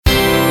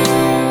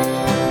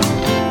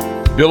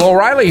Bill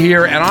O'Reilly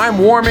here, and I'm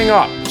warming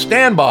up.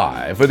 Stand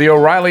by for the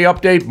O'Reilly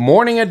Update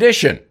Morning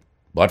Edition.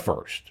 But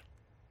first,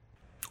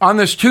 on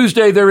this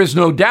Tuesday, there is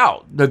no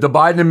doubt that the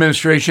Biden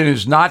administration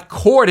is not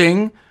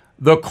courting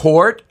the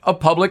court of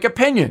public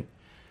opinion.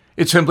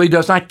 It simply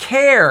does not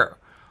care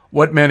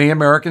what many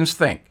Americans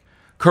think.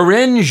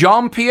 Karine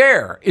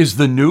Jean-Pierre is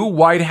the new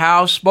White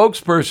House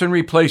spokesperson,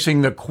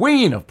 replacing the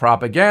queen of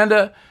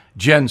propaganda,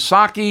 Jen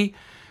Psaki,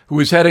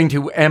 who is heading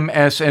to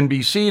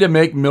MSNBC to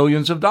make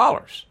millions of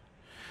dollars.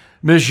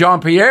 Ms.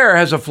 Jean-Pierre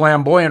has a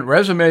flamboyant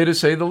resume, to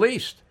say the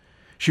least.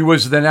 She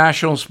was the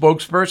national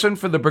spokesperson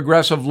for the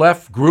progressive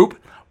left group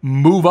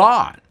Move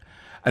On,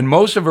 and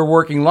most of her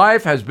working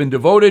life has been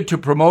devoted to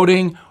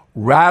promoting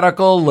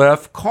radical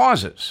left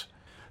causes.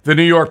 The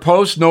New York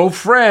Post, no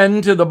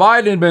friend to the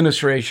Biden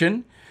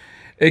administration,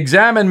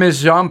 examined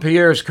Ms.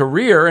 Jean-Pierre's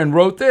career and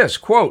wrote this,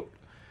 quote,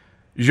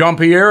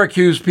 Jean-Pierre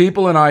accused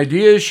people and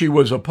ideas she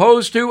was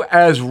opposed to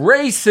as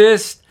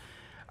racist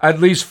at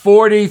least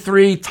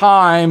 43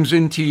 times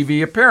in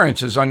TV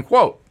appearances,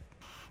 unquote.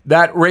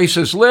 That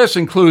racist list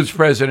includes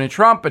President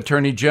Trump,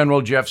 Attorney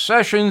General Jeff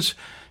Sessions,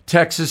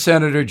 Texas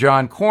Senator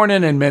John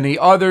Cornyn, and many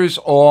others,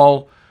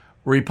 all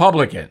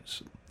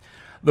Republicans.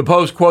 The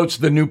Post quotes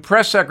the new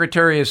press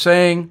secretary as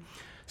saying,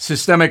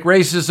 systemic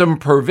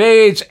racism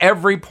pervades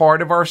every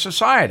part of our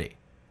society.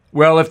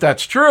 Well, if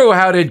that's true,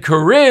 how did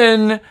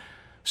Karine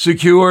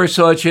secure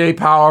such a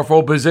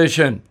powerful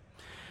position?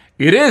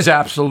 It is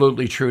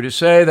absolutely true to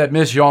say that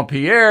Ms.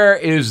 Jean-Pierre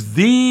is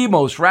the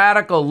most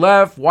radical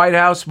left White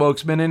House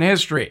spokesman in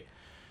history.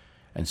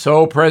 And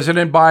so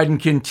President Biden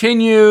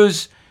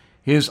continues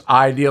his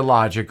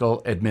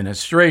ideological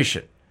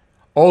administration.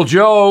 Old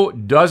Joe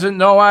doesn't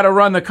know how to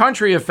run the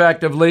country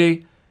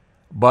effectively,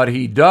 but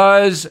he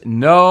does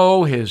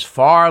know his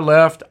far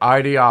left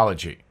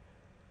ideology.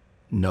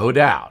 No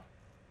doubt.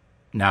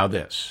 Now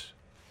this.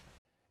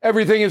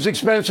 Everything is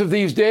expensive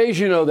these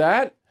days, you know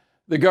that.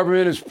 The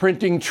government is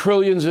printing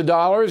trillions of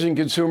dollars and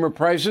consumer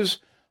prices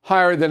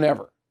higher than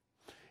ever.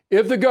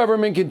 If the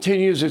government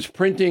continues its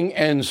printing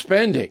and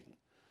spending,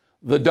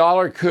 the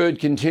dollar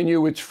could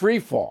continue its free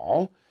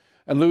fall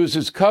and lose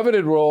its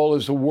coveted role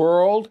as the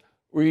world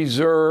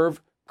reserve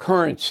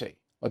currency.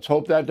 Let's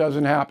hope that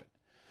doesn't happen.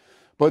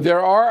 But there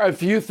are a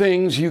few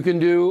things you can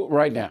do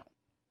right now.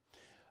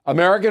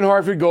 American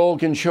Hartford Gold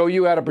can show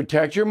you how to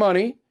protect your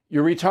money,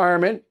 your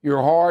retirement,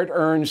 your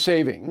hard-earned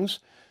savings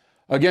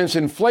against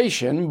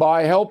inflation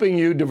by helping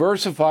you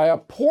diversify a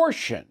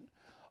portion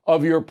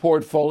of your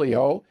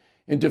portfolio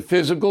into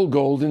physical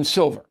gold and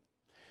silver.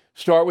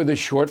 Start with a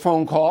short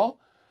phone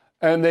call,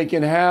 and they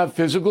can have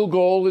physical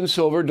gold and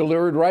silver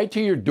delivered right to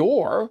your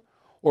door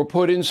or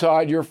put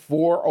inside your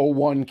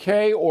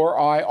 401k or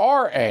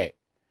IRA.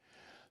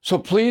 So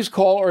please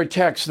call or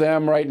text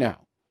them right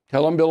now.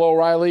 Tell them Bill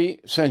O'Reilly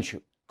sent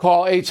you.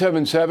 Call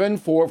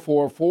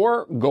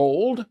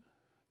 877-444-GOLD,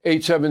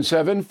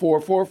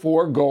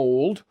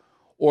 877-444-GOLD,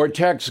 or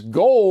text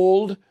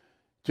GOLD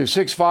to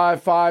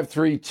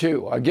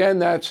 65532. Again,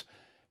 that's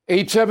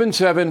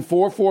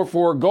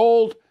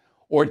 877-444-GOLD,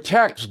 or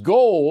text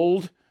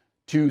GOLD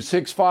to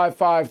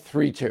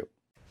 65532.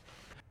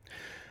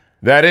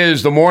 That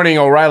is the Morning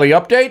O'Reilly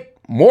Update.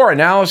 More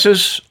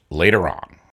analysis later on.